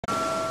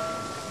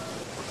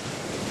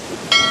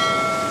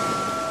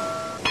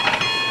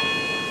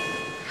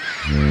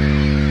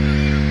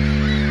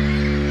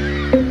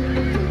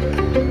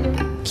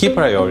Key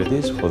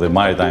priorities for the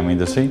maritime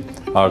industry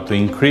are to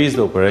increase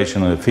the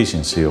operational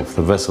efficiency of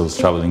the vessels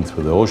traveling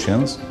through the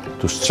oceans,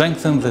 to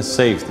strengthen the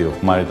safety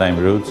of maritime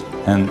routes,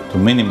 and to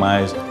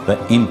minimize the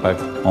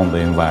impact on the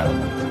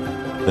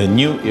environment. The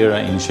new era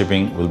in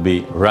shipping will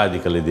be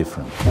radically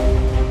different.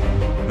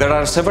 There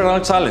are several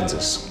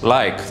challenges,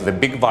 like the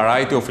big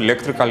variety of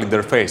electrical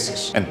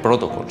interfaces and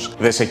protocols,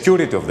 the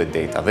security of the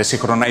data, the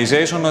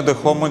synchronization and the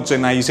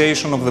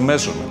homogenization of the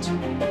measurements.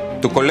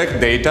 To collect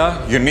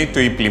data, you need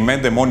to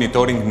implement the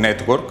monitoring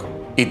network,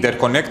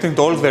 interconnecting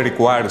all the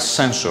required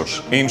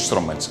sensors,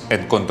 instruments,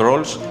 and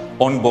controls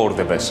on board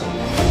the vessel.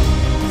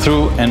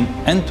 Through an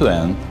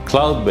end-to-end,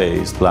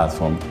 cloud-based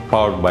platform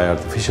powered by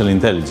artificial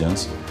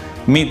intelligence,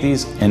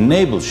 METIS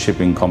enables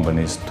shipping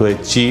companies to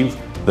achieve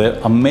their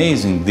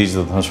amazing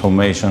digital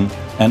transformation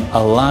and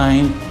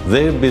align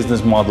their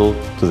business model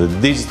to the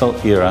digital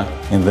era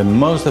in the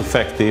most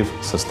effective,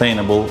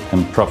 sustainable,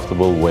 and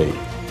profitable way.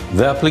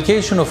 The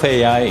application of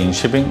AI in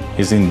shipping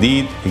is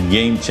indeed a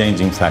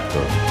game-changing factor.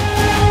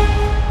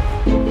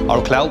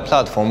 Our cloud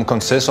platform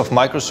consists of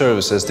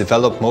microservices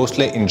developed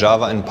mostly in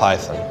Java and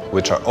Python,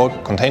 which are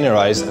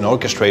containerized and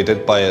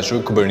orchestrated by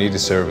Azure Kubernetes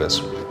service.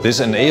 This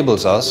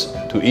enables us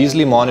to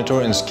easily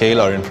monitor and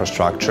scale our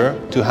infrastructure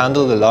to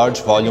handle the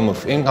large volume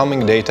of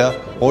incoming data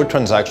or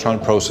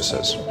transactional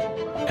processes.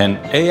 An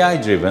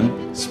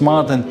AI-driven,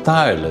 smart and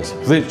tireless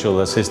virtual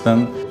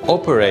assistant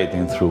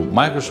operating through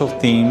Microsoft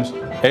Teams,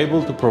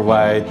 able to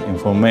provide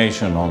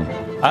information on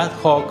ad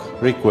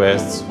hoc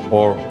requests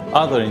or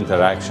other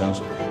interactions,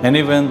 and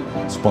even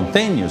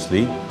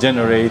spontaneously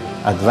generate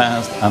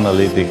advanced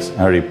analytics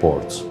and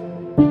reports.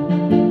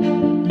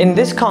 In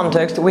this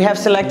context, we have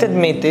selected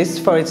METIS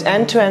for its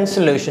end-to-end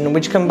solution,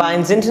 which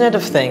combines Internet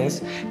of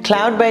Things,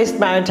 cloud-based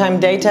maritime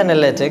data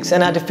analytics,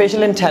 and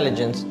artificial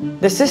intelligence.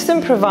 The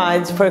system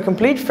provides for a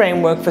complete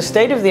framework for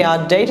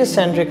state-of-the-art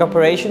data-centric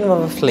operation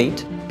of a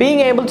fleet.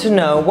 Being able to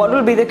know what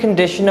will be the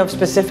condition of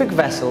specific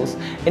vessels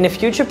in a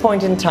future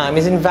point in time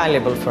is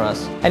invaluable for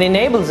us and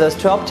enables us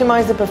to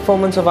optimize the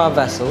performance of our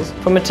vessels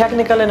from a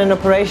technical and an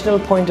operational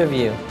point of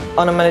view.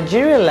 On a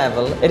managerial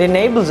level, it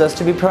enables us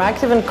to be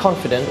proactive and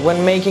confident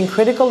when making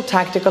critical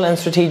tactical and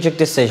strategic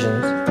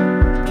decisions.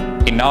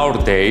 In our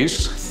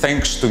days,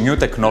 thanks to new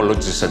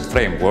technologies and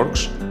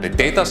frameworks, the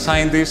data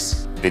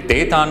scientists, the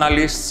data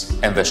analysts,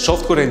 and the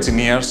software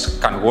engineers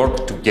can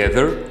work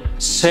together,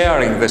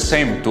 sharing the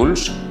same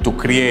tools to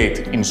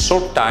create, in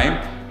short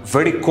time,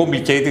 very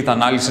complicated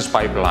analysis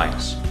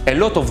pipelines. A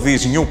lot of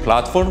these new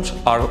platforms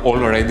are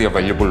already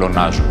available on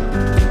Azure.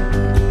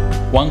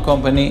 One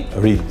company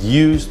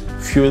reduced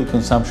fuel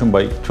consumption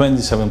by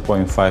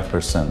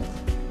 27.5%,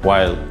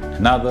 while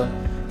another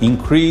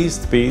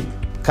increased speed,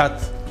 cut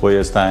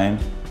voyage time,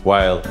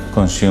 while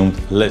consumed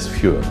less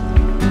fuel.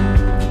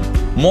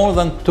 More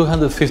than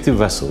 250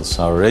 vessels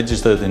are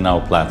registered in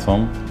our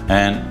platform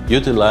and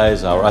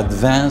utilize our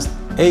advanced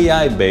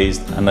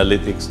AI-based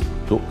analytics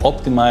to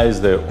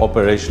optimize their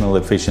operational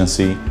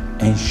efficiency,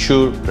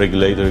 ensure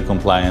regulatory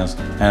compliance,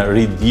 and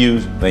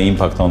reduce the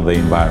impact on the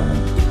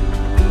environment.